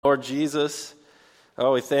Lord Jesus,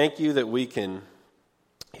 we thank you that we can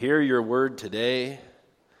hear your word today.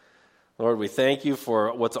 Lord, we thank you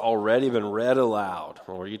for what's already been read aloud.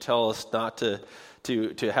 Lord, you tell us not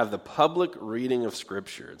to have the public reading of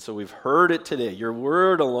Scripture. And so we've heard it today. Your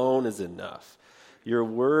word alone is enough. Your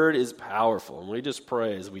word is powerful. And we just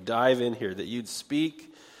pray as we dive in here that you'd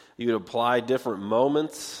speak, you'd apply different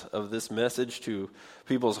moments of this message to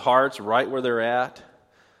people's hearts right where they're at,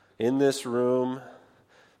 in this room,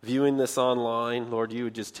 viewing this online. Lord, you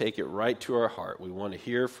would just take it right to our heart. We want to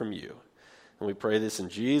hear from you. And we pray this in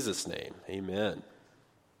Jesus' name. Amen.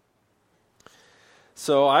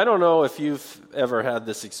 So I don't know if you've ever had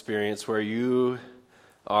this experience where you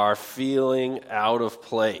are feeling out of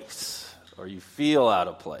place, or you feel out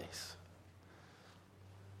of place.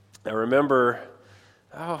 I remember,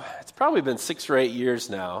 it's probably been 6 or 8 years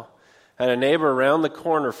now. I had a neighbor around the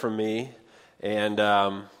corner from me, and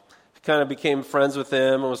kind of became friends with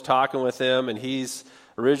him and was talking with him, and he's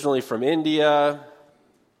originally from India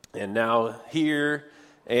and now here,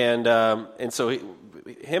 and so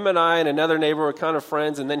him and I and another neighbor were kind of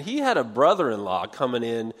friends, and then he had a brother-in-law coming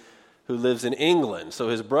in who lives in England. So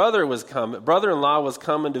his brother-in-law was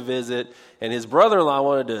coming to visit, and his brother-in-law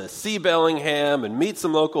wanted to see Bellingham and meet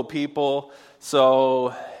some local people.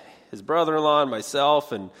 So his brother-in-law and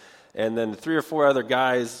myself and then 3 or 4 other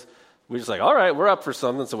guys, we were just like, all right, we're up for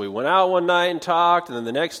something. So we went out one night and talked, and then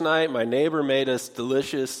the next night my neighbor made us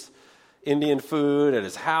delicious Indian food at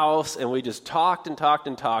his house, and we just talked and talked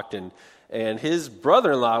and talked, and his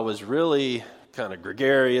brother-in-law was really kind of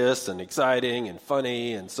gregarious and exciting and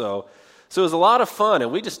funny, and so it was a lot of fun,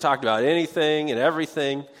 and we just talked about anything and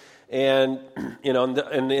everything, and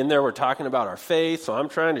and in there we're talking about our faith, so I'm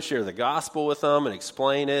trying to share the gospel with them and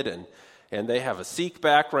explain it, and they have a Sikh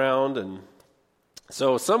background, and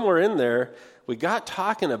so somewhere in there, we got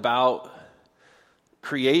talking about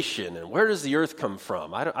creation and where does the earth come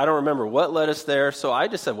from. I don't remember what led us there. So I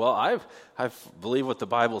just said, well, I believe what the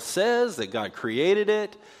Bible says, that God created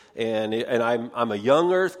it, and I'm a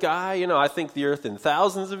young earth guy. I think the earth in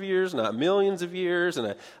thousands of years, not millions of years. And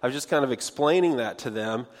I was just kind of explaining that to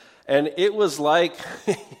them, and it was like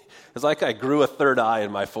I grew a third eye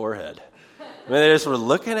in my forehead. They just were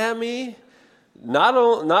looking at me. Not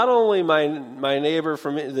only my neighbor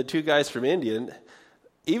from the 2 guys from India,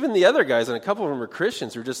 even the other guys, and a couple of them were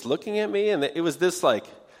Christians, were just looking at me, and it was this like,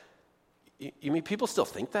 you mean people still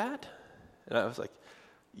think that? And I was like,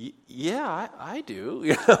 yeah, I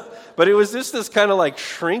do. But it was just this kind of like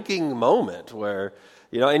shrinking moment where,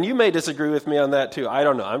 and you may disagree with me on that too. I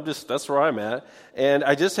don't know. That's where I'm at. And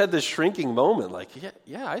I just had this shrinking moment like,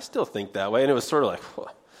 yeah, I still think that way. And it was sort of like,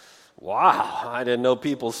 wow, I didn't know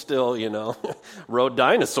people still, rode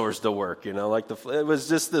dinosaurs to work, it was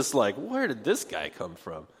just this like, where did this guy come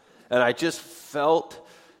from? And I just felt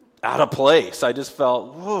out of place. I just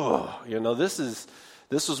felt, whoa,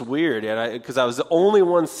 this was weird. And because I was the only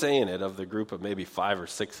one saying it of the group of maybe 5 or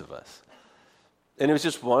 6 of us. And it was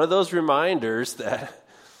just one of those reminders that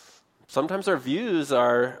sometimes our views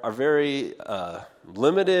are very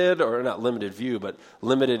limited, or not limited view, but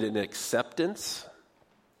limited in acceptance.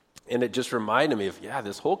 And it just reminded me of,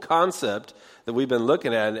 this whole concept that we've been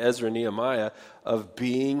looking at in Ezra and Nehemiah of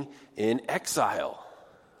being in exile,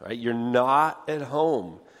 right? You're not at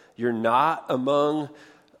home. You're not among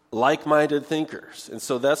like-minded thinkers. And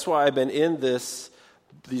so that's why I've been in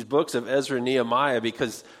these books of Ezra and Nehemiah,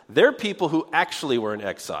 because they're people who actually were in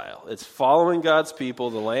exile. It's following God's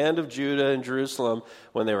people, the land of Judah and Jerusalem,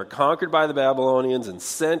 when they were conquered by the Babylonians and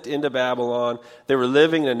sent into Babylon. They were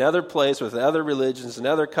living in another place with other religions and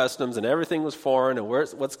other customs, and everything was foreign, and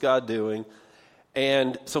what's God doing?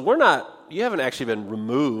 And so you haven't actually been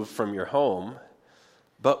removed from your home,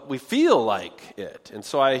 but we feel like it. And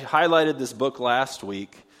so I highlighted this book last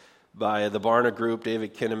week by the Barna Group,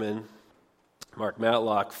 David Kinnaman, Mark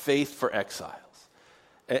Matlock, Faith for Exiles.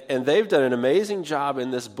 And they've done an amazing job in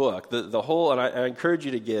this book. The whole, and I encourage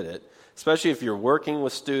you to get it, especially if you're working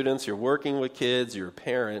with students, you're working with kids, you're a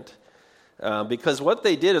parent. Because what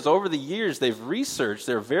they did is over the years, they've researched,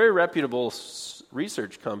 they're a very reputable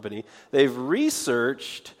research company, they've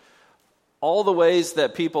researched all the ways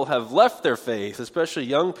that people have left their faith, especially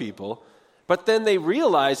young people, but then they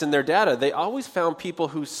realized in their data, they always found people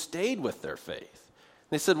who stayed with their faith.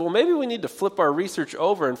 They said, well, maybe we need to flip our research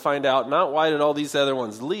over and find out not why did all these other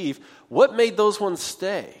ones leave, what made those ones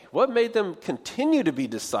stay? What made them continue to be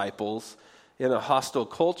disciples in a hostile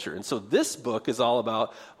culture? And so this book is all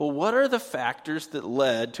about, well, what are the factors that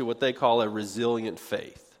led to what they call a resilient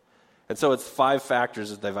faith? And so it's 5 factors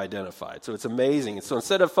that they've identified. So it's amazing. And so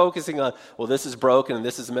instead of focusing on, well, this is broken and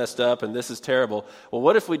this is messed up and this is terrible, well,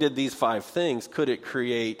 what if we did these 5 things? Could it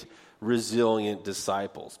create resilient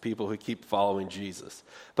disciples, people who keep following Jesus?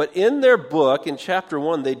 But in their book, in chapter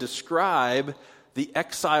 1, they describe the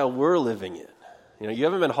exile we're living in. You know, you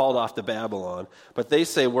haven't been hauled off to Babylon, but they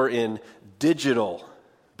say we're in digital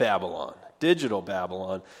Babylon. Digital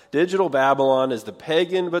Babylon. Digital Babylon is the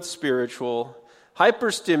pagan but spiritual,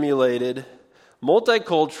 hyper-stimulated,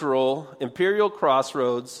 multicultural, imperial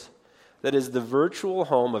crossroads that is the virtual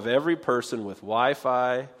home of every person with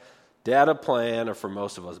Wi-Fi, data plan, or for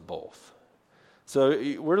most of us, both. So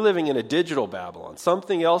we're living in a digital Babylon.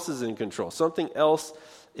 Something else is in control. Something else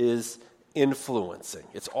is influencing.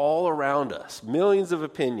 It's all around us. Millions of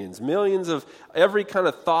opinions, millions of every kind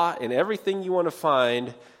of thought, and everything you want to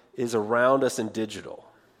find is around us in digital.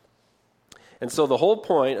 And so the whole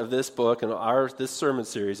point of this book and this sermon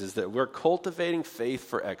series is that we're cultivating faith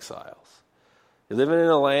for exiles. You're living in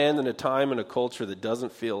a land and a time and a culture that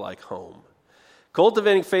doesn't feel like home.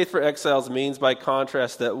 Cultivating faith for exiles means, by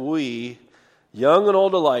contrast, that we, young and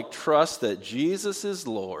old alike, trust that Jesus is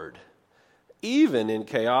Lord, even in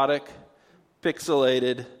chaotic,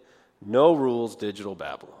 pixelated, no rules digital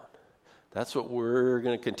Babylon. That's what we're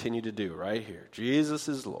going to continue to do right here. Jesus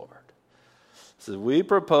is Lord. So we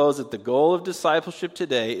propose that the goal of discipleship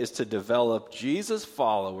today is to develop Jesus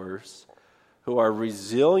followers who are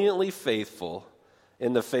resiliently faithful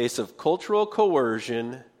in the face of cultural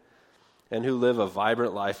coercion and who live a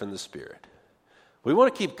vibrant life in the Spirit. We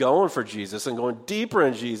want to keep going for Jesus and going deeper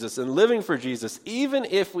in Jesus and living for Jesus, even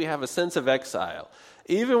if we have a sense of exile.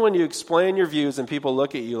 Even when you explain your views and people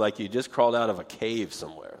look at you like you just crawled out of a cave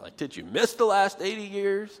somewhere. Like, did you miss the last 80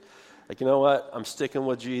 years? Like, you know what? I'm sticking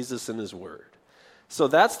with Jesus and His Word. So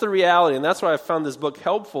that's the reality, and that's why I found this book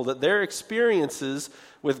helpful, that their experiences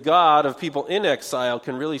with God of people in exile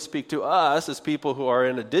can really speak to us as people who are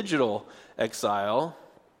in a digital exile,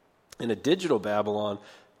 in a digital Babylon.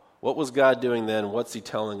 What was God doing then? What's He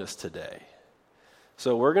telling us today?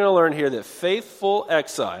 So we're going to learn here that faithful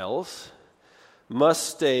exiles must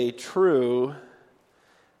stay true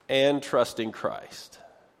and trusting Christ.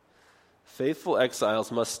 Faithful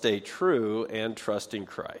exiles must stay true and trusting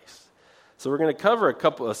Christ. So we're going to cover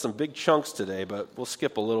some big chunks today, but we'll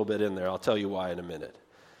skip a little bit in there. I'll tell you why in a minute.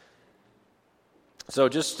 So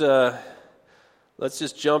let's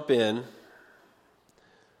just jump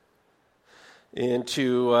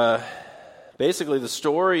into basically the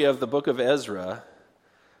story of the book of Ezra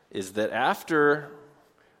is that after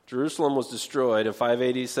Jerusalem was destroyed in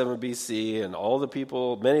 587 BC, and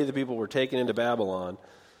many of the people were taken into Babylon.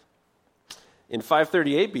 In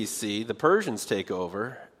 538 BC, the Persians take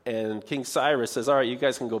over, and King Cyrus says, all right, you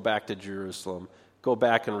guys can go back to Jerusalem, go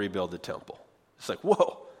back and rebuild the temple. It's like,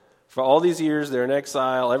 whoa. For all these years, they're in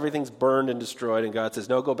exile, everything's burned and destroyed, and God says,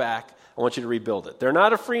 no, go back, I want you to rebuild it. They're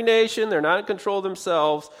not a free nation, they're not in control of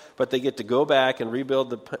themselves, but they get to go back and rebuild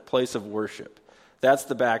the place of worship. That's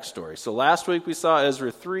the backstory. So last week we saw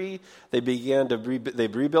Ezra 3. They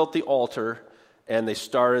rebuilt the altar, and they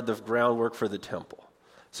started the groundwork for the temple.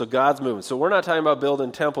 So God's moving. So we're not talking about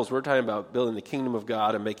building temples. We're talking about building the kingdom of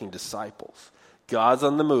God and making disciples. God's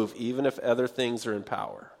on the move, even if other things are in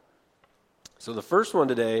power. So the first one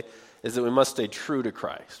today is that we must stay true to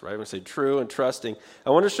Christ, right? We stay true and trusting.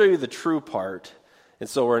 I want to show you the true part. And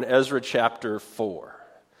so we're in Ezra chapter 4.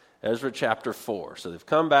 Ezra chapter 4. So they've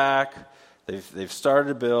come back. They've started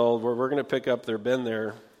to build. We're going to pick up. They've been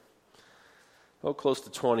there, close to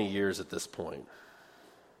 20 years at this point.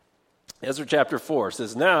 Ezra chapter 4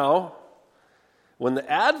 says, now, when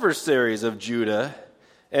the adversaries of Judah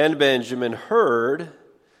and Benjamin heard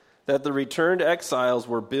that the returned exiles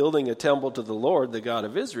were building a temple to the Lord, the God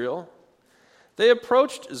of Israel, they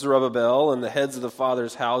approached Zerubbabel and the heads of the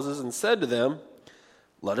fathers' houses and said to them,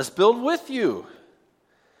 let us build with you,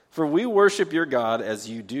 for we worship your God as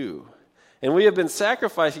you do. And we have been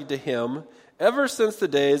sacrificing to him ever since the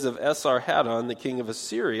days of Esarhaddon, the king of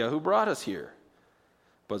Assyria, who brought us here.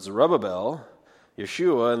 But Zerubbabel,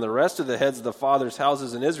 Yeshua, and the rest of the heads of the fathers'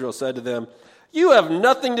 houses in Israel said to them, you have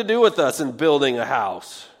nothing to do with us in building a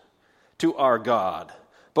house to our God,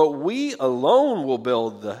 but we alone will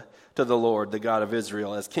build to the Lord, the God of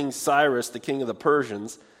Israel, as King Cyrus, the king of the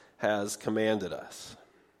Persians, has commanded us.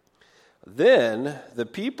 Then the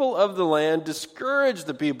people of the land discouraged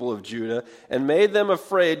the people of Judah and made them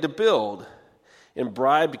afraid to build, and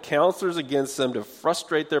bribed counselors against them to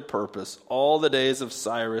frustrate their purpose all the days of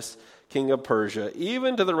Cyrus, king of Persia,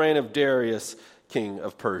 even to the reign of Darius, king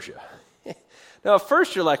of Persia. Now, at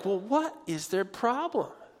first you're like, well, what is their problem?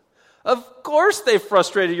 Of course they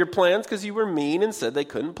frustrated your plans because you were mean and said they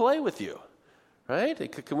couldn't play with you.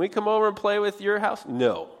 Right? Can we come over and play with your house?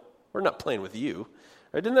 No, we're not playing with you.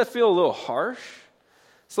 Right? Didn't that feel a little harsh?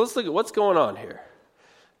 So let's look at what's going on here.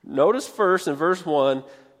 Notice first in verse 1,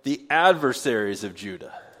 the adversaries of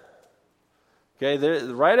Judah. Okay, they're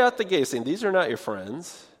right out the gate saying, these are not your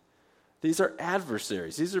friends. These are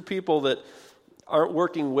adversaries. These are people that aren't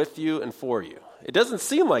working with you and for you. It doesn't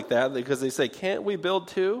seem like that because they say, can't we build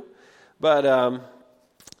too? But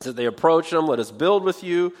so they approach them, let us build with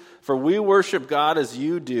you, for we worship God as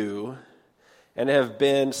you do, and have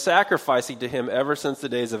been sacrificing to him ever since the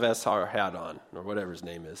days of Esarhaddon, or whatever his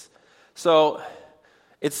name is. So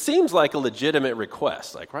it seems like a legitimate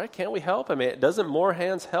request. Like, right, can't we help? I mean, doesn't more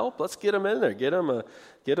hands help? Let's get them in there. Get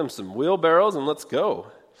them some wheelbarrows and let's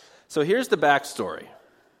go. So here's the backstory.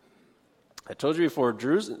 I told you before,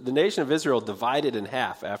 the nation of Israel divided in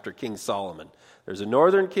half after King Solomon. There's a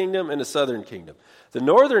northern kingdom and a southern kingdom. The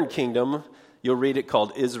northern kingdom, you'll read it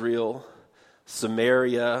called Israel,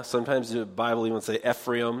 Samaria. Sometimes the Bible even say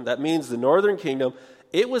Ephraim. That means the northern kingdom.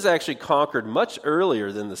 It was actually conquered much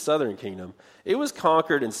earlier than the southern kingdom. It was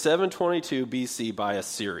conquered in 722 BC by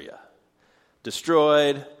Assyria.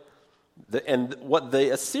 Destroyed. And what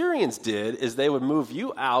the Assyrians did is they would move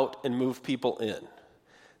you out and move people in.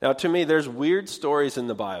 Now, to me, there's weird stories in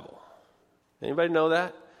the Bible. Anybody know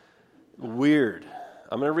that? Weird.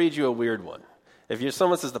 I'm going to read you a weird one. If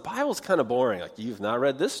someone says, the Bible's kind of boring, like, you've not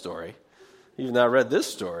read this story. You've not read this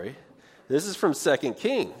story. This is from 2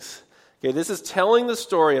 Kings. Okay, this is telling the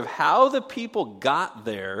story of how the people got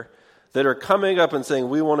there that are coming up and saying,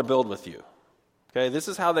 we want to build with you. Okay, this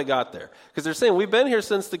is how they got there. Because they're saying, we've been here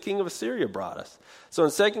since the king of Assyria brought us. So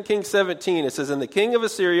in 2 Kings 17, it says, and the king of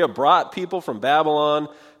Assyria brought people from Babylon,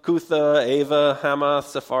 Cutha, Ava, Hamath,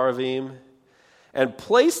 Sepharvaim, and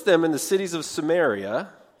placed them in the cities of Samaria,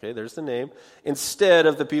 okay, there's the name, instead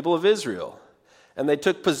of the people of Israel. And they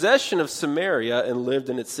took possession of Samaria and lived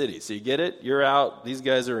in its cities. So you get it? You're out, these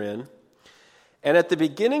guys are in. And at the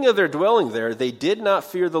beginning of their dwelling there, they did not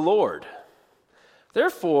fear the Lord.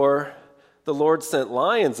 Therefore, the Lord sent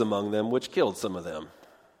lions among them, which killed some of them.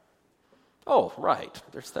 Oh, right.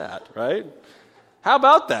 There's that, right? How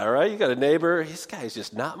about that, right? You got a neighbor. This guy's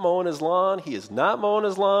just not mowing his lawn. He is not mowing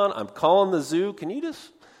his lawn. I'm calling the zoo. Can you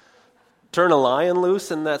just turn a lion loose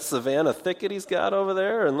in that savanna thicket he's got over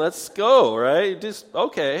there? And let's go, right? Just,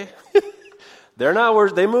 okay. They're not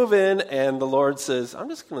worried. They move in, and the Lord says, I'm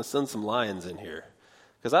just going to send some lions in here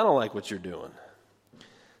because I don't like what you're doing.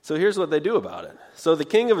 So here's what they do about it. So the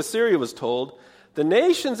king of Assyria was told, the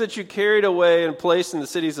nations that you carried away and placed in the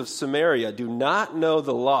cities of Samaria do not know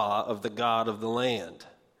the law of the God of the land.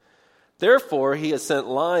 Therefore, he has sent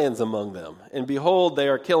lions among them, and behold, they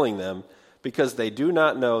are killing them, because they do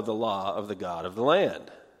not know the law of the God of the land.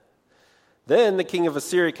 Then the king of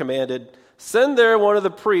Assyria commanded, send there one of the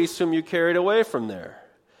priests whom you carried away from there,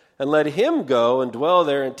 and let him go and dwell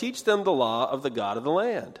there and teach them the law of the God of the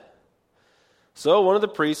land. So one of the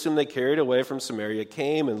priests whom they carried away from Samaria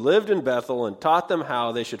came and lived in Bethel and taught them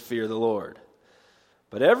how they should fear the Lord.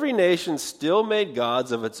 But every nation still made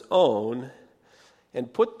gods of its own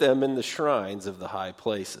and put them in the shrines of the high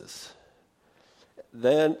places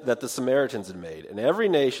then that the Samaritans had made, and every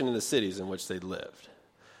nation in the cities in which they lived.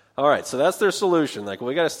 All right, so that's their solution. Like,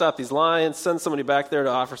 we got to stop these lions, send somebody back there to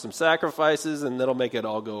offer some sacrifices, and that'll make it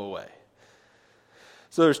all go away.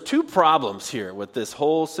 So there's two problems here with this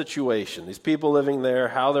whole situation. These people living there,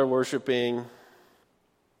 how they're worshiping.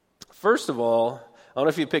 First of all, I don't know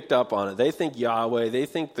if you picked up on it. They think Yahweh, they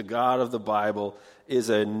think the God of the Bible is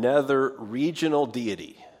another regional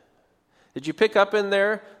deity. Did you pick up in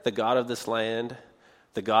there the God of this land,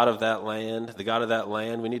 the God of that land, the God of that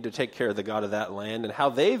land? We need to take care of the God of that land. And how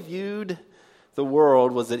they viewed the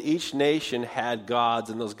world was that each nation had gods,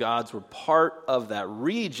 and those gods were part of that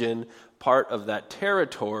region, part of that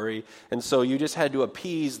territory, and so you just had to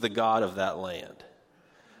appease the God of that land.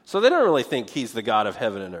 So they don't really think he's the God of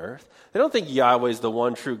heaven and earth. They don't think Yahweh's the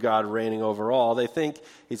one true God reigning over all. They think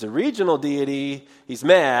he's a regional deity. He's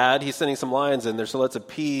mad. He's sending some lions in there, so let's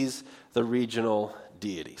appease the regional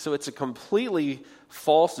deity. So it's a completely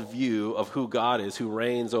false view of who God is, who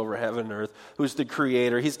reigns over heaven and earth, who's the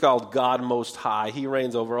creator. He's called God Most High. He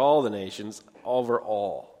reigns over all the nations, over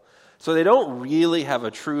all. So they don't really have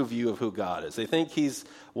a true view of who God is. They think he's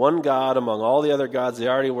one God among all the other gods they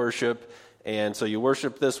already worship, and so you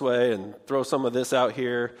worship this way and throw some of this out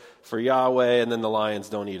here for Yahweh, and then the lions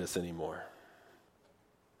don't eat us anymore.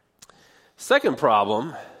 Second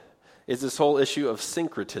problem is this whole issue of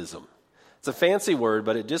syncretism. It's a fancy word,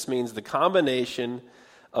 but it just means the combination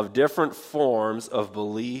of different forms of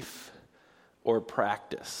belief or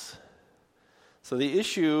practice. So the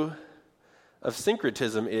issue of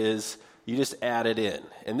syncretism is you just add it in.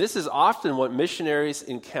 And this is often what missionaries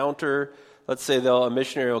encounter. Let's say a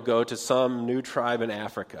missionary will go to some new tribe in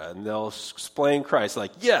Africa, and they'll explain Christ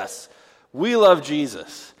like, yes, we love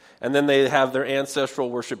Jesus. And then they have their ancestral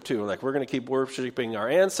worship too. Like, we're going to keep worshiping our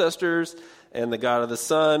ancestors and the God of the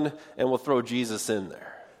sun, and we'll throw Jesus in there.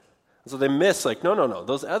 So they miss, like, no.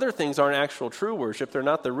 Those other things aren't actual true worship. They're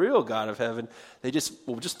not the real God of heaven.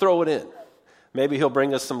 We'll just throw it in. Maybe he'll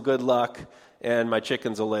bring us some good luck, and my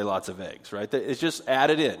chickens will lay lots of eggs, right? It's just add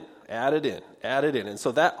it in. And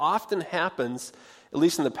so that often happens, at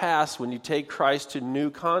least in the past, when you take Christ to new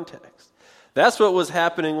context. That's what was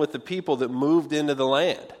happening with the people that moved into the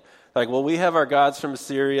land. Like, well, we have our gods from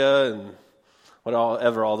Assyria and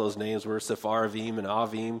whatever all those names were, Sepharvaim and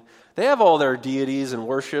Avim. They have all their deities and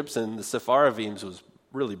worships, and the Sepharavims was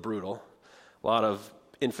really brutal. A lot of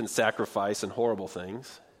infant sacrifice and horrible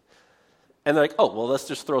things. And they're like, oh, well, let's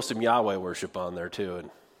just throw some Yahweh worship on there too, and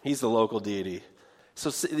he's the local deity. So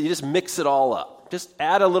you just mix it all up. Just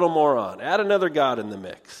add a little more on. Add another god in the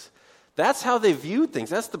mix. That's how they viewed things.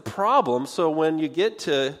 That's the problem. So when you get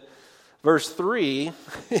to verse 3,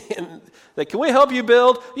 and like, can we help you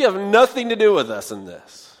build? You have nothing to do with us in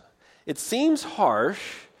this. It seems harsh,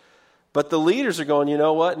 but the leaders are going, you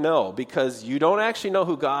know what? No, because you don't actually know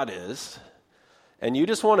who God is, and you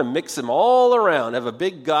just want to mix them all around, have a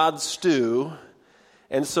big God stew.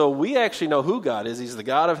 And so we actually know who God is. He's the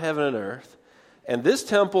God of heaven and earth. And this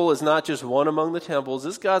temple is not just one among the temples.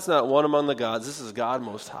 This God's not one among the gods. This is God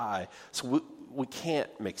Most High. So we can't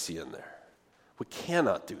mix you in there. We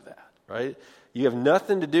cannot do that, right? You have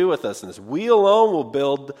nothing to do with us in this. We alone will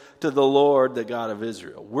build to the Lord, the God of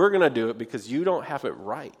Israel. We're going to do it because you don't have it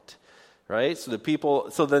right, right? So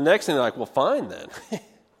the next thing they're like, well, fine then.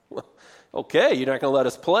 Okay, you're not going to let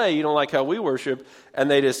us play. You don't like how we worship. And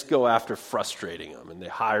they just go after frustrating them. And they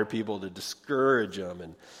hire people to discourage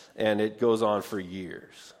them. And it goes on for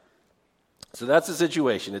years. So that's the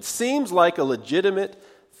situation. It seems like a legitimate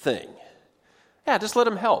thing. Yeah, just let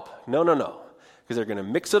them help. No. Because they're going to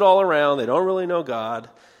mix it all around. They don't really know God.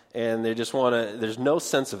 And they just want to, there's no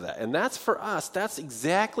sense of that. And that's for us. That's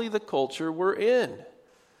exactly the culture we're in.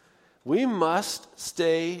 We must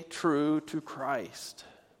stay true to Christ.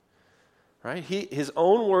 Right? His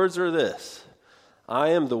own words are this: I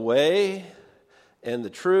am the way and the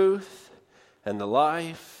truth and the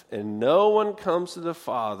life, and no one comes to the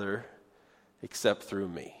Father except through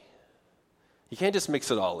me. You can't just mix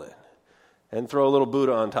it all in and throw a little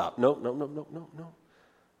Buddha on top. No.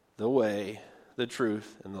 The way, the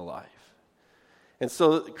truth, and the life. And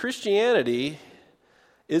so Christianity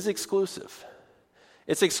is exclusive.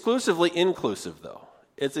 It's exclusively inclusive, though.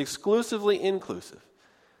 It's exclusively inclusive.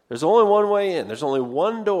 There's only one way in. There's only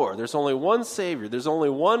one door. There's only one Savior. There's only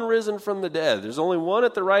one risen from the dead. There's only one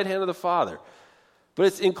at the right hand of the Father. But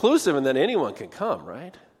it's inclusive in that anyone can come,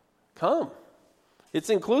 right? Come. It's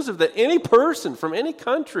inclusive that any person from any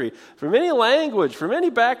country, from any language, from any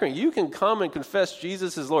background, you can come and confess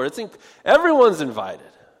Jesus as Lord. Everyone's invited.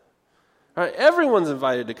 Right? Everyone's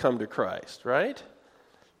invited to come to Christ, right?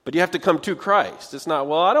 But you have to come to Christ. It's not,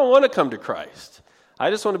 well, I don't want to come to Christ. I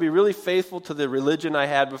just want to be really faithful to the religion I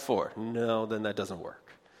had before. No, then that doesn't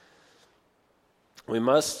work. We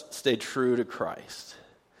must stay true to Christ.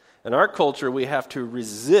 In our culture, we have to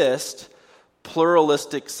resist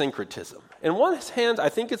pluralistic syncretism. In one hand, I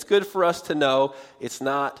think it's good for us to know it's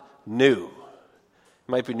not new. It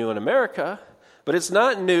might be new in America, but it's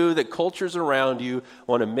not new that cultures around you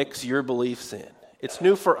want to mix your beliefs in. It's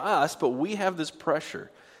new for us, but we have this pressure.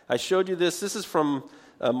 I showed you this. This is from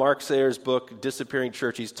Mark Sayer's book, Disappearing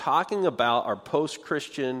Church. He's talking about our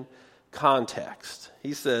post-Christian context.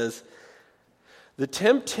 He says, the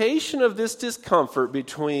temptation of this discomfort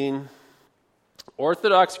between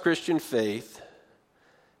Orthodox Christian faith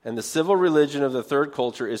and the civil religion of the third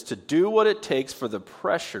culture is to do what it takes for the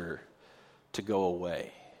pressure to go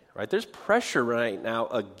away. Right? There's pressure right now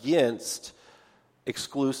against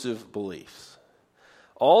exclusive beliefs.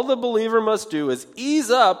 All the believer must do is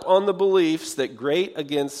ease up on the beliefs that grate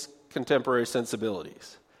against contemporary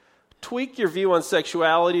sensibilities. Tweak your view on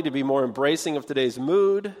sexuality to be more embracing of today's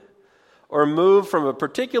mood, or move from a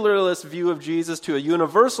particularist view of Jesus to a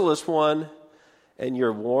universalist one, and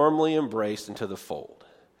you're warmly embraced into the fold.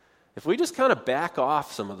 If we just kind of back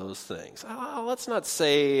off some of those things, let's not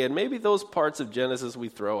say, and maybe those parts of Genesis we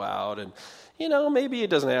throw out, and maybe it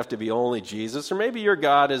doesn't have to be only Jesus, or maybe your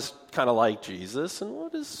God is kind of like Jesus, and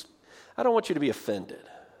I don't want you to be offended.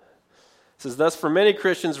 It says, thus for many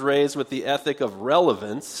Christians raised with the ethic of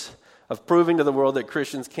relevance, of proving to the world that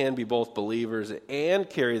Christians can be both believers and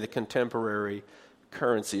carry the contemporary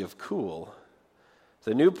currency of cool,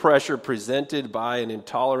 The new pressure presented by an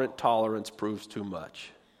intolerant tolerance proves too much.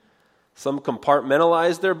 Some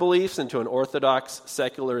compartmentalize their beliefs into an orthodox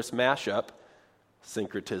secularist mashup,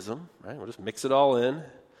 syncretism, right? We'll just mix it all in.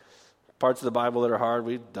 Parts of the Bible that are hard,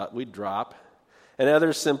 we drop. And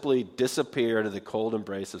others simply disappear into the cold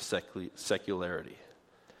embrace of secularity.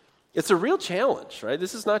 It's a real challenge, right?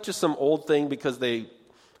 This is not just some old thing because they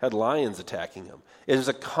had lions attacking them. It is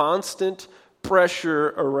a constant pressure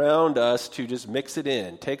around us to just mix it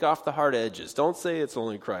in. Take off the hard edges. Don't say it's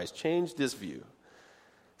only Christ. Change this view.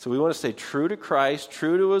 So we want to stay true to Christ,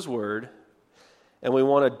 true to his word, and we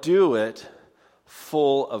want to do it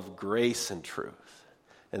full of grace and truth.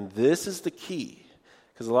 And this is the key,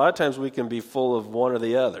 because a lot of times we can be full of one or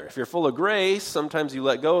the other. If you're full of grace, sometimes you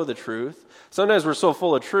let go of the truth. Sometimes we're so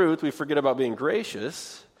full of truth, we forget about being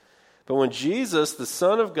gracious. But when Jesus, the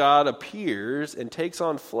Son of God, appears and takes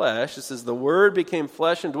on flesh, it says, the Word became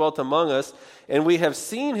flesh and dwelt among us, and we have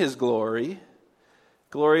seen his glory.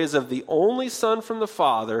 Glory is of the only Son from the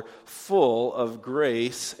Father, full of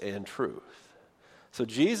grace and truth. So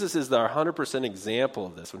Jesus is our 100% example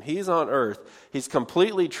of this. When he's on earth, he's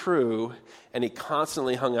completely true, and he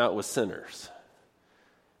constantly hung out with sinners.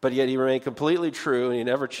 But yet he remained completely true, and he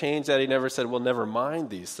never changed that. He never said, well, never mind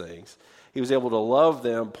these things. He was able to love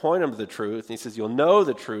them, point them to the truth, and he says, you'll know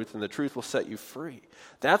the truth, and the truth will set you free.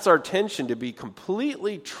 That's our tension, to be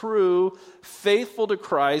completely true, faithful to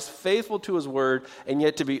Christ, faithful to his word, and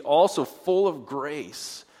yet to be also full of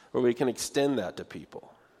grace, where we can extend that to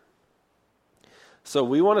people. So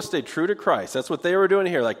we want to stay true to Christ. That's what they were doing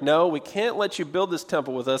here. Like, no, we can't let you build this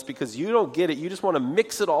temple with us because you don't get it. You just want to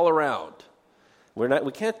mix it all around.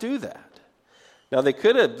 We can't do that. Now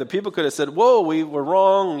the people could have said, whoa, we were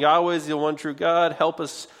wrong. Yahweh is the one true God. Help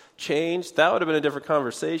us change. That would have been a different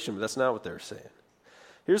conversation, but that's not what they're saying.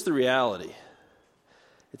 Here's the reality.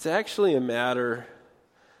 It's actually a matter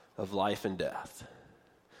of life and death.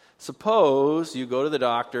 Suppose you go to the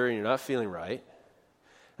doctor and you're not feeling right,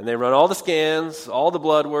 and they run all the scans, all the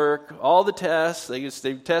blood work, all the tests.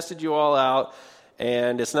 They've tested you all out,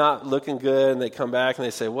 and it's not looking good, and they come back and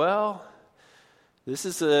they say, well, this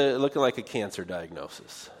is looking like a cancer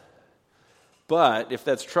diagnosis. But if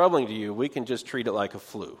that's troubling to you, we can just treat it like a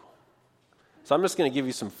flu. So I'm just going to give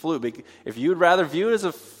you some flu. If you'd rather view it as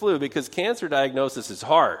a flu, because cancer diagnosis is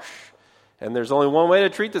harsh, and there's only one way to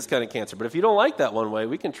treat this kind of cancer. But if you don't like that one way,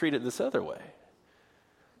 we can treat it this other way.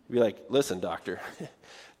 You'd be like, listen, doctor,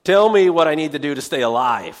 tell me what I need to do to stay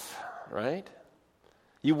alive, right?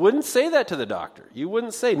 You wouldn't say that to the doctor. You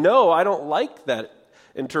wouldn't say, no, I don't like that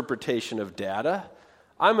interpretation of data.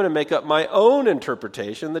 I'm going to make up my own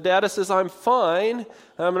interpretation. The data says I'm fine.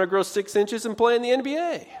 I'm going to grow 6 inches and play in the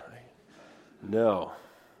NBA. No.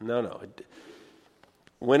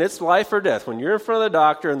 When it's life or death, when you're in front of the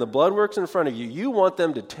doctor and the blood work's in front of you, you want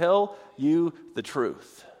them to tell you the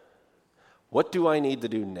truth. What do I need to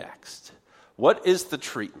do next? What is the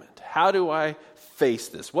treatment? How do I face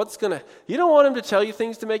this? You don't want them to tell you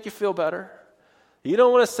things to make you feel better. You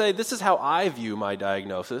don't want to say, this is how I view my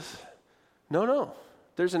diagnosis. No.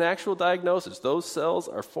 There's an actual diagnosis. Those cells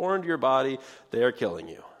are foreign to your body. They are killing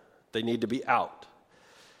you. They need to be out.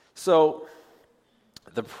 So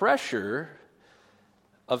the pressure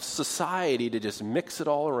of society to just mix it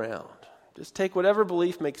all around, just take whatever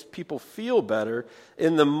belief makes people feel better,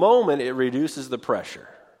 in the moment it reduces the pressure.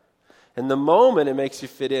 In the moment, it makes you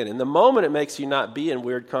fit in. In the moment, it makes you not be in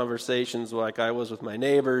weird conversations like I was with my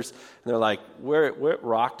neighbors. And they're like, what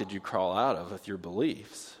rock did you crawl out of with your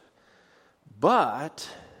beliefs? But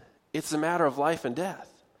it's a matter of life and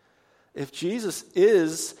death. If Jesus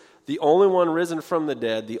is the only one risen from the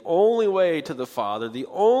dead, the only way to the Father, the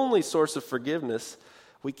only source of forgiveness,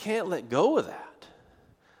 we can't let go of that.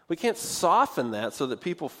 We can't soften that so that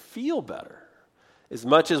people feel better as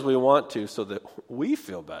much as we want to so that we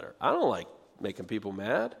feel better. I don't like making people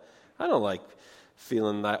mad. I don't like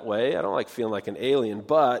feeling that way. I don't like feeling like an alien,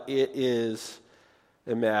 but it is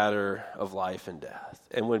a matter of life and death.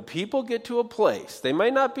 And when people get to a place, they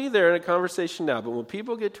might not be there in a conversation now, but when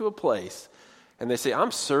people get to a place and they say,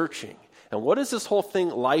 I'm searching, and what is this whole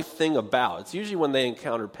life thing about? It's usually when they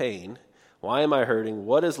encounter pain. Why am I hurting?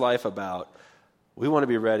 What is life about? We want to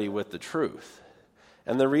be ready with the truth.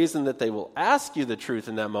 And the reason that they will ask you the truth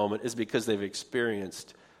in that moment is because they've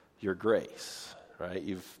experienced your grace, right?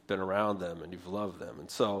 You've been around them and you've loved them. And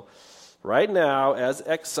so right now, as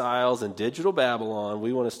exiles in digital Babylon,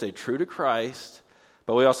 we want to stay true to Christ,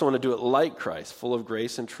 but we also want to do it like Christ, full of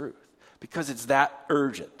grace and truth, because it's that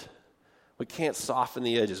urgent. We can't soften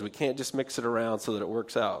the edges. We can't just mix it around so that it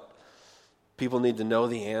works out. People need to know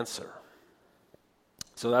the answer.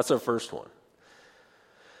 So that's our first one.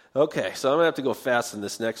 Okay, so I'm going to have to go fast in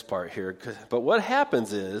this next part here. But what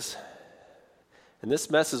happens is, and this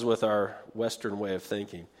messes with our Western way of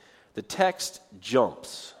thinking, the text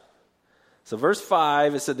jumps. So verse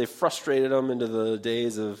 5, it said they frustrated them into the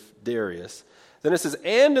days of Darius. Then it says,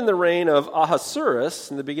 and in the reign of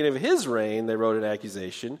Ahasuerus, in the beginning of his reign, they wrote an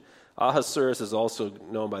accusation. Ahasuerus is also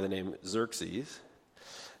known by the name Xerxes.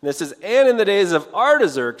 And it says, and in the days of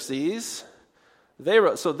Artaxerxes, they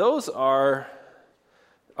wrote. So those are,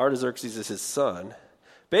 Artaxerxes is his son.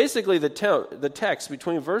 Basically, the text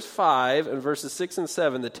between verse 5 and verses 6 and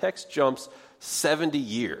 7, the text jumps 70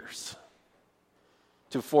 years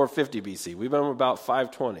to 450 BC. We've been about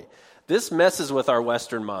 520. This messes with our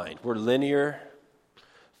Western mind. We're linear,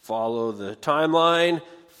 follow the timeline,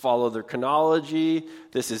 follow their chronology.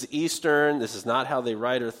 This is Eastern. This is not how they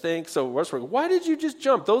write or think. So why did you just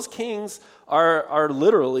jump? Those kings are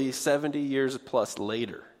literally 70 years plus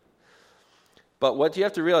later. But what you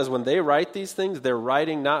have to realize, when they write these things, they're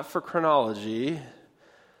writing not for chronology.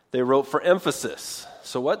 They wrote for emphasis.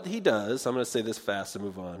 So what he does, I'm going to say this fast and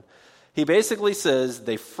move on. He basically says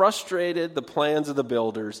they frustrated the plans of the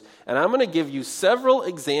builders, and I'm going to give you several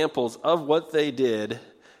examples of what they did,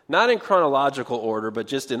 not in chronological order, but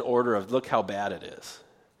just in order of look how bad it is.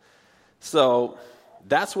 So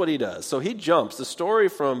that's what he does. So he jumps. The story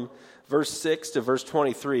from verse 6 to verse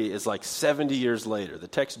 23 is like 70 years later. The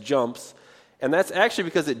text jumps, and that's actually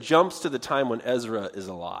because it jumps to the time when Ezra is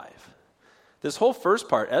alive. This whole first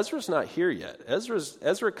part, Ezra's not here yet.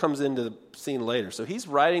 Ezra comes into the scene later. So he's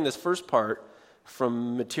writing this first part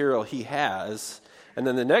from material he has. And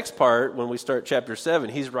then the next part, when we start chapter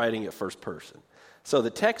 7, he's writing it first person. So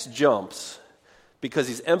the text jumps because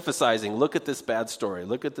he's emphasizing, look at this bad story.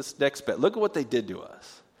 Look at this next bad. Look at what they did to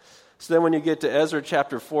us. So then when you get to Ezra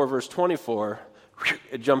chapter 4, verse 24,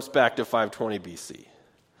 it jumps back to 520 BC.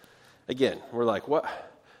 Again, we're like, what?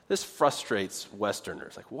 This frustrates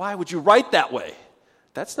Westerners. Like, why would you write that way?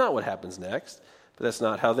 That's not what happens next. But that's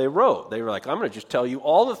not how they wrote. They were like, I'm going to just tell you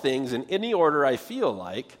all the things in any order I feel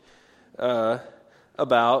like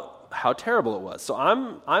about how terrible it was. So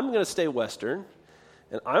I'm going to stay Western,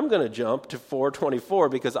 and I'm going to jump to 424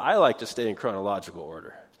 because I like to stay in chronological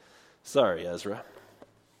order. Sorry, Ezra.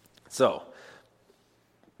 So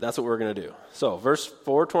that's what we're going to do. So verse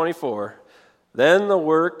 424. Then the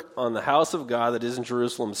work on the house of God that is in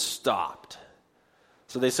Jerusalem stopped.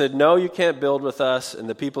 So they said, no, you can't build with us. And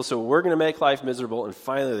the people said, we're going to make life miserable. And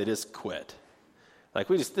finally they just quit. Like,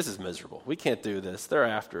 this is miserable. We can't do this. They're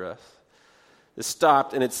after us. It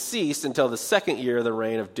stopped, and it ceased until the second year of the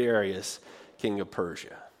reign of Darius, king of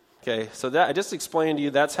Persia. Okay, so that I just explained to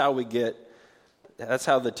you, that's how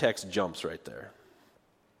the text jumps right there.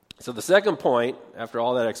 So the second point, after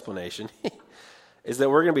all that explanation, is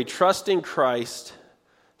that we're going to be trusting Christ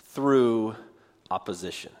through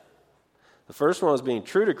opposition. The first one was being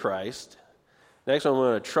true to Christ. Next one,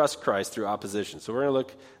 we're going to trust Christ through opposition. So we're going to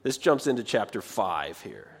look, this jumps into chapter 5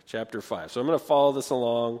 here. Chapter 5. So I'm going to follow this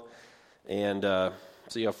along and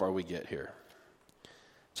see how far we get here.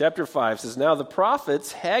 Chapter 5 says, now the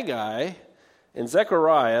prophets Haggai and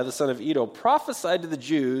Zechariah, the son of Iddo, prophesied to the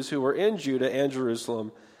Jews who were in Judah and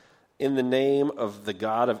Jerusalem in the name of the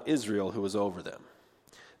God of Israel who was over them.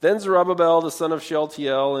 Then Zerubbabel, the son of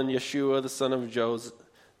Shealtiel, and Yeshua, the son of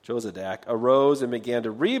Jozadak, arose and began to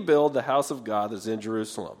rebuild the house of God that's in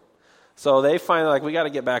Jerusalem. So they finally, we got to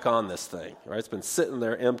get back on this thing, right? It's been sitting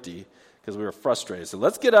there empty because we were frustrated. So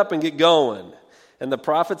let's get up and get going. And the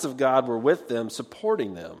prophets of God were with them,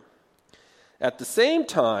 supporting them. At the same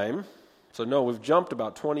time, so no, we've jumped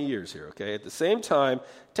about 20 years here, okay? At the same time,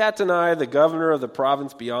 Tattenai, the governor of the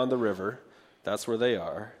province beyond the river, that's where they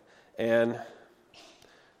are, and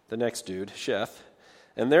the next dude, Sheth,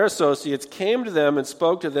 and their associates came to them and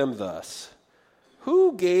spoke to them thus,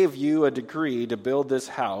 who gave you a decree to build this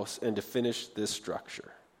house and to finish this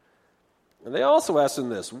structure? And they also asked him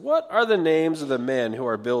this, what are the names of the men who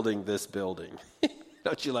are building this building?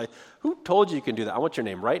 Don't you like, who told you you can do that? I want your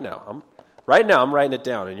name right now. I'm writing it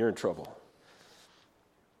down and you're in trouble.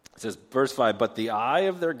 It says, verse 5, but the eye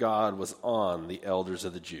of their God was on the elders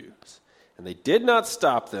of the Jews, and they did not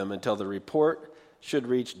stop them until the report should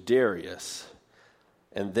reach Darius,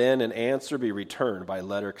 and then an answer be returned by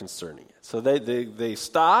letter concerning it. So they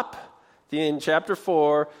stop in chapter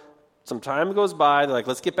 4. Some time goes by. They're like,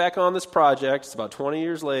 let's get back on this project. It's about 20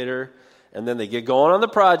 years later. And then they get going on the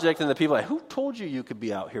project, and the people are like, who told you could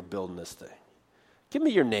be out here building this thing? Give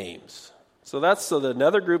me your names. So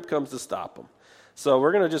another group comes to stop them. So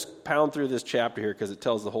we're going to just pound through this chapter here because it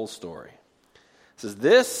tells the whole story. It says,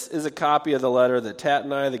 this is a copy of the letter that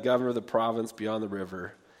Tattenai, the governor of the province beyond the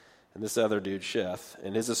river, and this other dude, Sheth,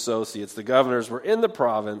 and his associates, the governors, were in the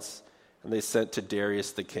province, and they sent to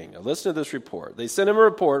Darius the king. Now listen to this report. They sent him a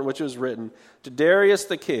report in which it was written, to Darius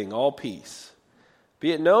the king, all peace.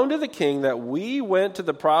 Be it known to the king that we went to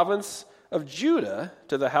the province of Judah,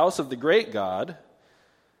 to the house of the great God.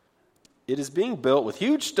 It is being built with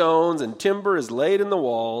huge stones, and timber is laid in the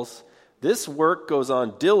walls. This work goes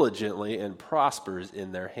on diligently and prospers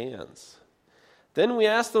in their hands. Then we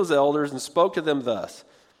asked those elders and spoke to them thus,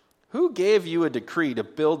 who gave you a decree to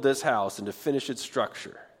build this house and to finish its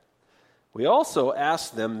structure? We also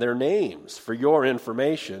asked them their names for your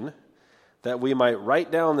information, that we might write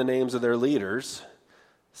down the names of their leaders,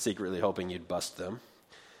 secretly hoping you'd bust them.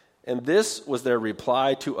 And this was their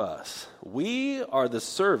reply to us. We are the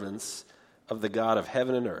servants of the God of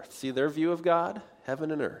heaven and earth. See their view of God?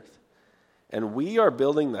 Heaven and earth. And we are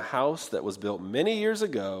building the house that was built many years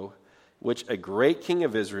ago, which a great king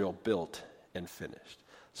of Israel built and finished.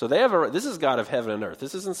 So this is God of heaven and earth.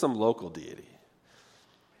 This isn't some local deity.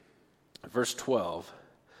 Verse 12.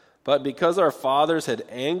 But because our fathers had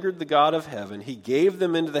angered the God of heaven, he gave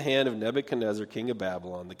them into the hand of Nebuchadnezzar, king of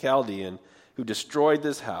Babylon, the Chaldean, who destroyed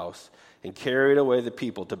this house and carried away the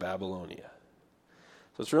people to Babylonia.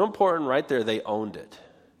 So it's real important right there, they owned it.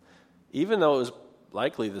 Even though it was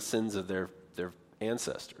likely the sins of their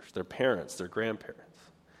ancestors, their parents, their grandparents.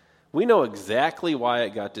 We know exactly why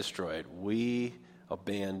it got destroyed. We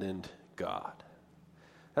abandoned God.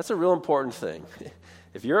 That's a real important thing.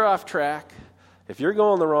 If you're off track, if you're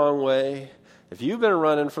going the wrong way, if you've been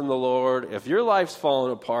running from the Lord, if your life's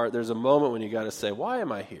falling apart, there's a moment when you got to say, why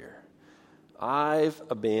am I here? I've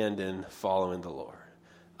abandoned following the Lord.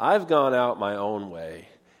 I've gone out my own way,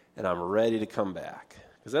 and I'm ready to come back.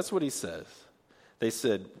 Because that's what he says. They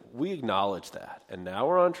said, we acknowledge that, and now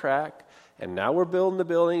we're on track, and now we're building the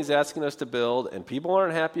building he's asking us to build, and people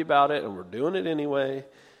aren't happy about it, and we're doing it anyway,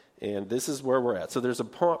 and this is where we're at. So there's a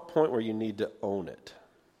point where you need to own it.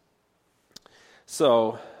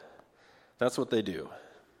 So that's what they do.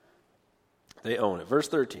 They own it. Verse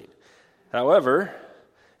 13. However,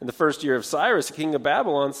 in the first year of Cyrus, king of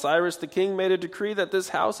Babylon, Cyrus the king made a decree that this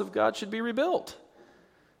house of God should be rebuilt,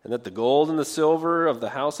 and that the gold and the silver of the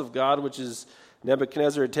house of God, which is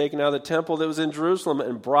Nebuchadnezzar had taken out of the temple that was in Jerusalem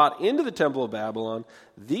and brought into the temple of Babylon,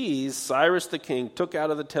 these Cyrus the king took out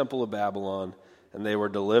of the temple of Babylon, and they were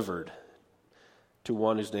delivered to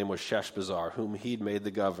one whose name was Sheshbazzar, whom he'd made the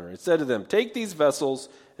governor. It said to them, take these vessels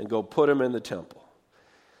and go put them in the temple.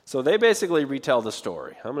 So they basically retell the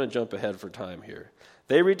story. I'm going to jump ahead for time here.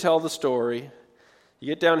 They retell the story. You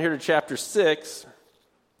get down here to chapter 6,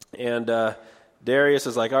 and Darius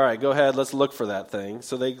is like, all right, go ahead, let's look for that thing.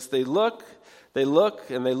 So they look,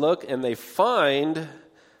 and they find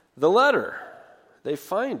the letter. They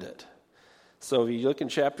find it. So if you look in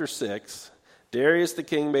chapter 6, Darius the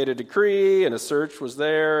king made a decree, and a search was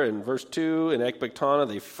there. In verse 2, in Ecbatana,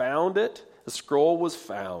 they found it. The scroll was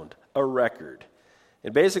found, a record.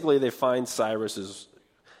 And basically they find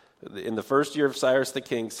in the first year of Cyrus the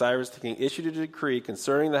king issued a decree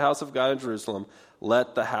concerning the house of God in Jerusalem,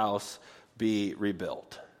 let the house be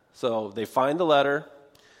rebuilt. So they find the letter.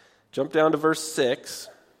 Jump down to verse 6.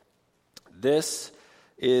 This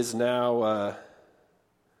is now,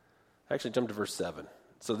 actually jump to verse 7.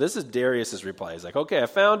 So this is Darius' reply. He's like, okay, I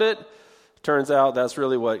found it. Turns out that's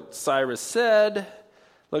really what Cyrus said.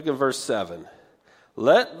 Look at verse 7.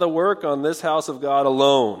 Let the work on this house of God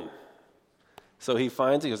alone. So he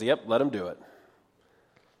goes, yep, let him do it.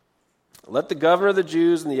 Let the governor of the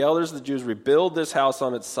Jews and the elders of the Jews rebuild this house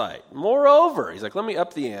on its site. Moreover, he's like, let me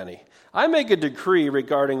up the ante. I make a decree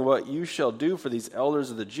regarding what you shall do for these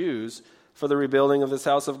elders of the Jews for the rebuilding of this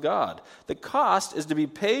house of God. The cost is to be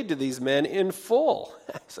paid to these men in full.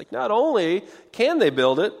 It's like, not only can they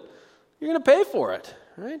build it, you're going to pay for it,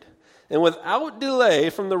 right? And without delay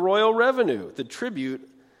from the royal revenue, the tribute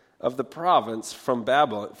of the province from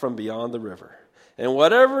Babylon, from beyond the river. And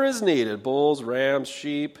whatever is needed, bulls, rams,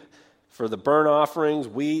 sheep, for the burnt offerings,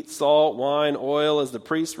 wheat, salt, wine, oil, as the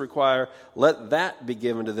priests require, let that be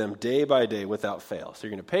given to them day by day without fail. So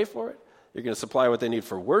you're going to pay for it. You're going to supply what they need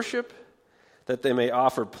for worship, that they may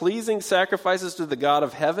offer pleasing sacrifices to the God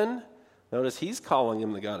of heaven. Notice he's calling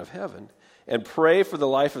him the God of heaven. And pray for the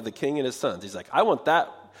life of the king and his sons. He's like, I want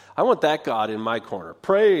that God in my corner.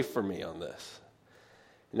 Pray for me on this.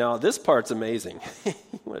 Now, this part's amazing. You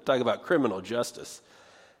want to talk about criminal justice.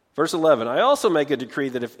 Verse 11, I also make a decree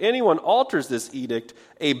that if anyone alters this edict,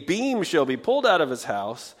 a beam shall be pulled out of his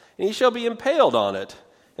house, and he shall be impaled on it,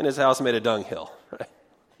 and his house made a dunghill. Right?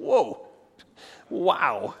 Whoa.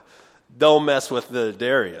 Wow. Don't mess with the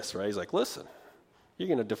Darius, right? He's like, listen, You're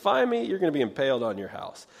going to defy me, you're going to be impaled on your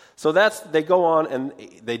house. So they go on and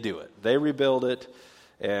they do it. They rebuild it,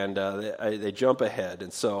 and they jump ahead.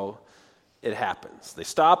 And so it happens. They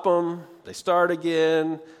stop them, they start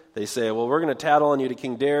again. They say, well, we're going to tattle on you to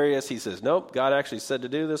King Darius. He says, nope, God actually said to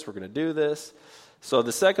do this. We're going to do this. So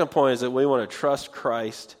the second point is that we want to trust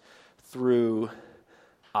Christ through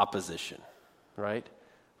opposition, right?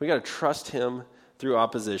 We got to trust him through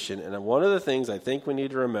opposition. And one of the things I think we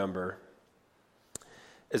need to remember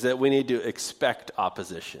is that we need to expect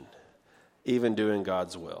opposition, even doing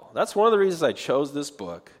God's will. That's one of the reasons I chose this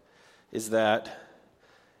book, is that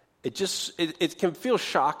it can feel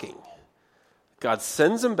shocking. God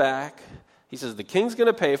sends them back. He says the king's going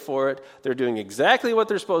to pay for it. They're doing exactly what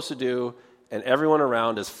they're supposed to do, and everyone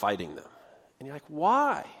around is fighting them. And you're like,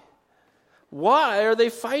 why? Why are they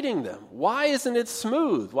fighting them? Why isn't it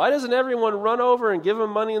smooth? Why doesn't everyone run over and give them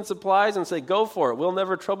money and supplies and say, go for it, we'll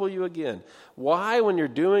never trouble you again? Why, when you're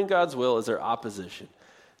doing God's will, is there opposition?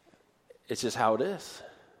 It's just how it is.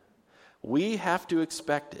 We have to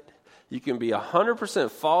expect it. You can be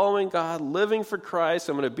 100% following God, living for Christ.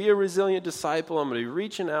 I'm going to be a resilient disciple. I'm going to be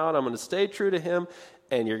reaching out. I'm going to stay true to him.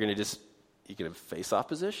 And you're going to face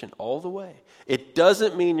opposition all the way. It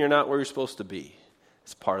doesn't mean you're not where you're supposed to be.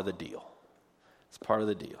 It's part of the deal. It's part of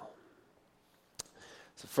the deal.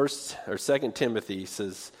 So 2 Timothy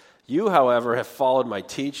says, you, however, have followed my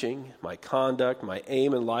teaching, my conduct, my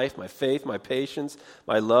aim in life, my faith, my patience,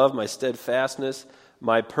 my love, my steadfastness,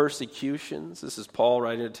 my persecutions. This is Paul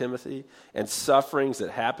writing to Timothy, and sufferings that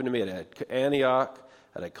happened to me at Antioch,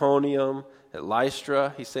 at Iconium, at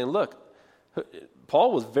Lystra. He's saying, look,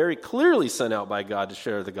 Paul was very clearly sent out by God to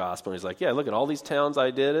share the gospel. And he's like, yeah, look at all these towns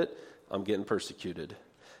I did it. I'm getting persecuted. He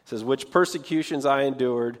says, which persecutions I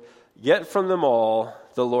endured, yet from them all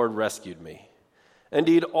the Lord rescued me.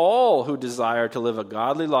 Indeed, all who desire to live a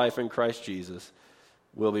godly life in Christ Jesus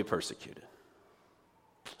will be persecuted.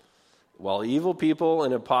 While evil people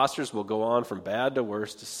and impostors will go on from bad to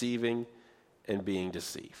worse, deceiving and being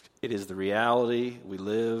deceived. It is the reality. We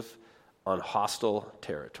live on hostile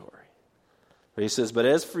territory. But he says, but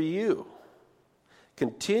as for you,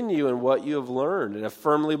 continue in what you have learned and have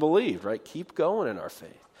firmly believed, right? Keep going in our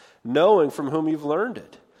faith, knowing from whom you've learned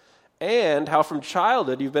it, and how from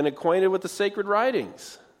childhood you've been acquainted with the sacred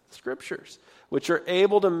writings, the scriptures, which are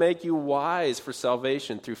able to make you wise for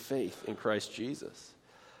salvation through faith in Christ Jesus.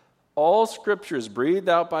 All scripture is breathed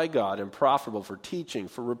out by God and profitable for teaching,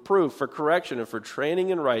 for reproof, for correction, and for training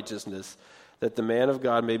in righteousness, that the man of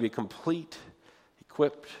God may be complete,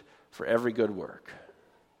 equipped for every good work.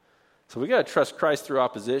 So we got to trust Christ through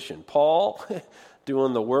opposition. Paul,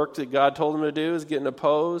 doing the work that God told him to do, is getting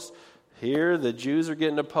opposed. Here, the Jews are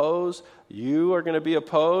getting opposed. You are going to be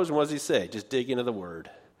opposed. And what does he say? Just dig into the word.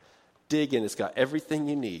 Dig in. It's got everything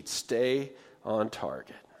you need. Stay on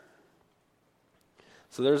target.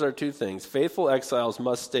 So there's our two things. Faithful exiles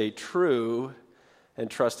must stay true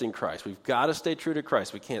and trust in Christ. We've got to stay true to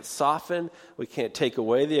Christ. We can't soften. We can't take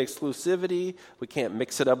away the exclusivity. We can't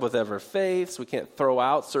mix it up with other faiths. We can't throw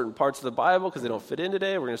out certain parts of the Bible because they don't fit in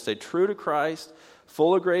today. We're going to stay true to Christ,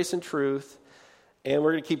 full of grace and truth, and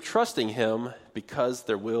we're going to keep trusting him because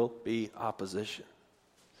there will be opposition.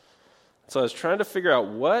 So I was trying to figure out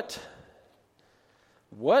what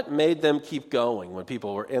made them keep going when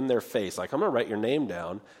people were in their face? Like, I'm going to write your name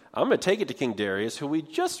down. I'm going to take it to King Darius, who we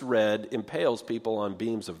just read impales people on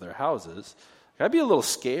beams of their houses. I'd be a little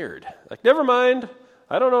scared. Like, never mind.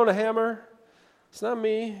 I don't own a hammer. It's not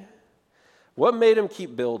me. What made him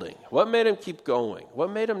keep building? What made him keep going?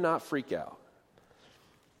 What made him not freak out?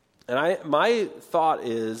 And my thought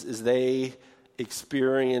is they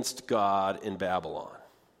experienced God in Babylon.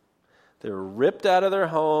 They were ripped out of their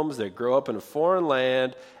homes. They grow up in a foreign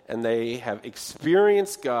land, and they have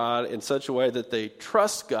experienced God in such a way that they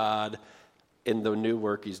trust God in the new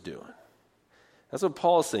work he's doing. That's what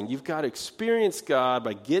Paul's saying. You've got to experience God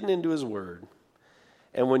by getting into his word.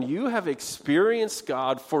 And when you have experienced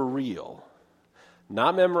God for real,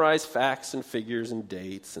 not memorize facts and figures and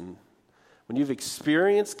dates, and when you've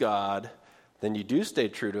experienced God, then you do stay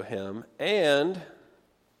true to him, and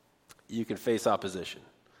you can face opposition.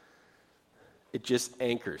 It just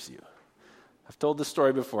anchors you. I've told this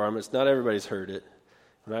story before. It's not everybody's heard it.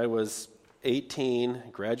 When I was 18,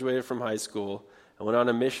 graduated from high school, I went on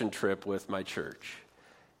a mission trip with my church.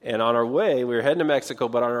 And on our way, we were heading to Mexico,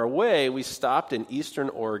 but on our way, we stopped in Eastern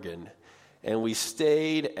Oregon, and we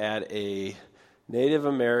stayed at a Native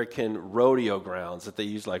American rodeo grounds that they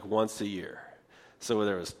use like once a year. So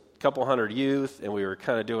there was a couple hundred youth, and we were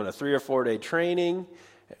kind of doing a 3 or 4 day training.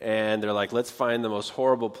 And they're like, let's find the most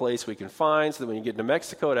horrible place we can find so that when you get to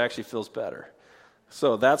Mexico, it actually feels better.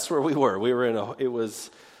 So that's where we were. It was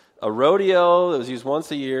a rodeo that was used once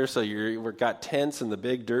a year, so we got tents in the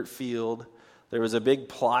big dirt field. There was a big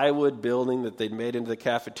plywood building that they'd made into the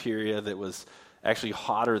cafeteria that was actually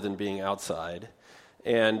hotter than being outside.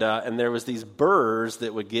 And there was these burrs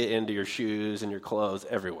that would get into your shoes and your clothes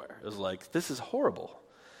everywhere. It was like, this is horrible.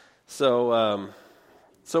 So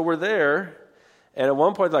we're there, and at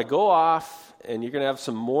one point, like, go off, and you're going to have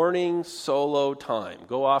some morning solo time.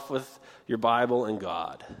 Go off with your Bible and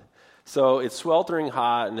God. So it's sweltering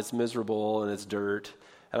hot, and it's miserable, and it's dirt.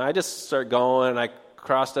 And I just start going, and I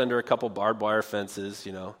crossed under a couple barbed wire fences,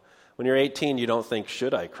 you know. When you're 18, you don't think,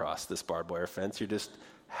 should I cross this barbed wire fence? You're just,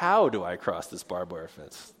 how do I cross this barbed wire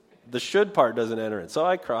fence? The should part doesn't enter in. So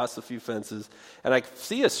I cross a few fences, and I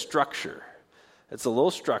see a structure. It's a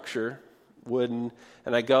little structure, wooden,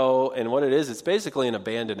 and I go, and what it is, it's basically an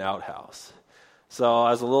abandoned outhouse. So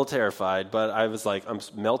I was a little terrified, but I was like, I'm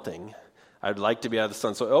melting. I'd like to be out of the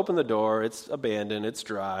sun. So I opened the door. It's abandoned. It's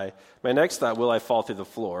dry. My next thought, will I fall through the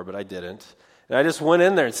floor? But I didn't. And I just went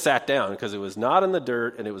in there and sat down because it was not in the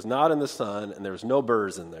dirt, and it was not in the sun, and there was no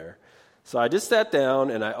burrs in there. So I just sat down,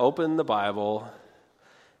 and I opened the Bible,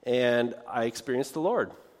 and I experienced the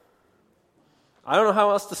Lord. I don't know how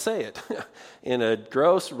else to say it. In a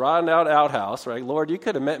gross, rotten-out outhouse, right? Lord, you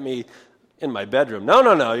could have met me in my bedroom.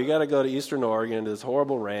 No. You got to go to Eastern Oregon, to this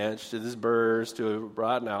horrible ranch, to this burrs, to a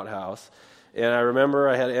rotten outhouse. And I remember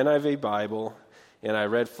I had an NIV Bible, and I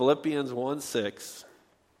read Philippians 1:6.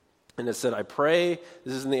 And it said, I pray,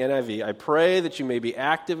 this is in the NIV, I pray that you may be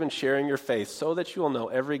active in sharing your faith so that you will know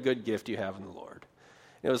every good gift you have in the Lord.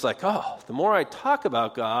 And it was like, oh, the more I talk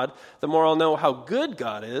about God, the more I'll know how good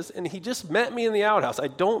God is. And he just met me in the outhouse. I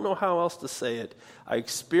don't know how else to say it. I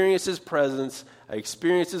experienced his presence. I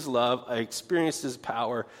experienced his love. I experienced his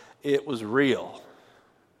power. It was real.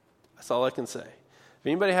 That's all I can say. If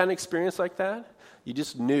anybody had an experience like that, you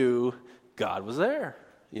just knew God was there.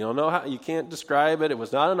 You don't know how, you can't describe it. It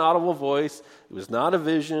was not an audible voice. It was not a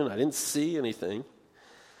vision. I didn't see anything.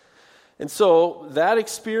 And so that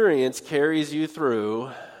experience carries you through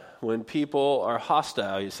when people are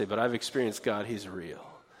hostile. You say, but I've experienced God. He's real.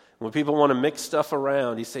 When people want to mix stuff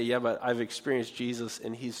around, you say, yeah, but I've experienced Jesus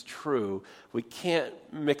and he's true. We can't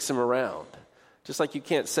mix him around. Just like you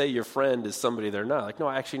can't say your friend is somebody they're not. Like, no,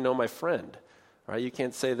 I actually know my friend. Right? You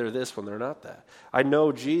can't say they're this when they're not that. I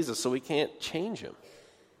know Jesus, so we can't change him.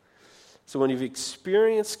 So when you've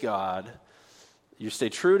experienced God, you stay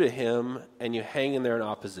true to him, and you hang in there in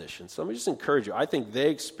opposition. So let me just encourage you. I think they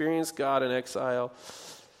experienced God in exile.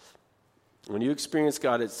 When you experience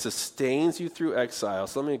God, it sustains you through exile.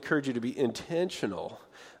 So let me encourage you to be intentional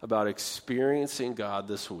about experiencing God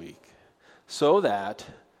this week so that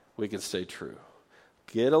we can stay true.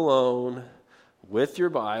 Get alone with your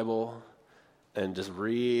Bible and just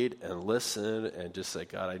read and listen and just say,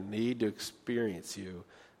 God, I need to experience you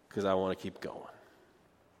because I want to keep going.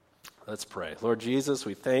 Let's pray. Lord Jesus,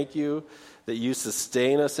 we thank you that you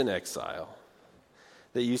sustain us in exile,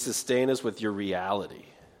 that you sustain us with your reality.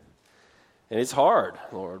 And it's hard,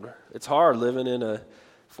 Lord. It's hard living in a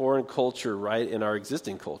foreign culture right in our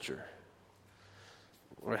existing culture.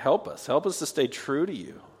 Lord, help us. Help us to stay true to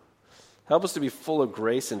you. Help us to be full of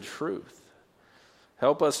grace and truth.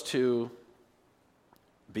 Help us to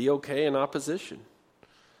be okay in opposition.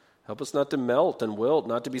 Help us not to melt and wilt,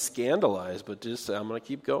 not to be scandalized, but just say, I'm going to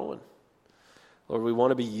keep going. Lord, we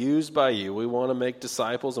want to be used by you. We want to make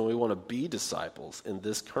disciples, and we want to be disciples in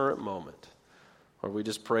this current moment. Lord, we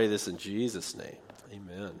just pray this in Jesus' name.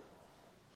 Amen.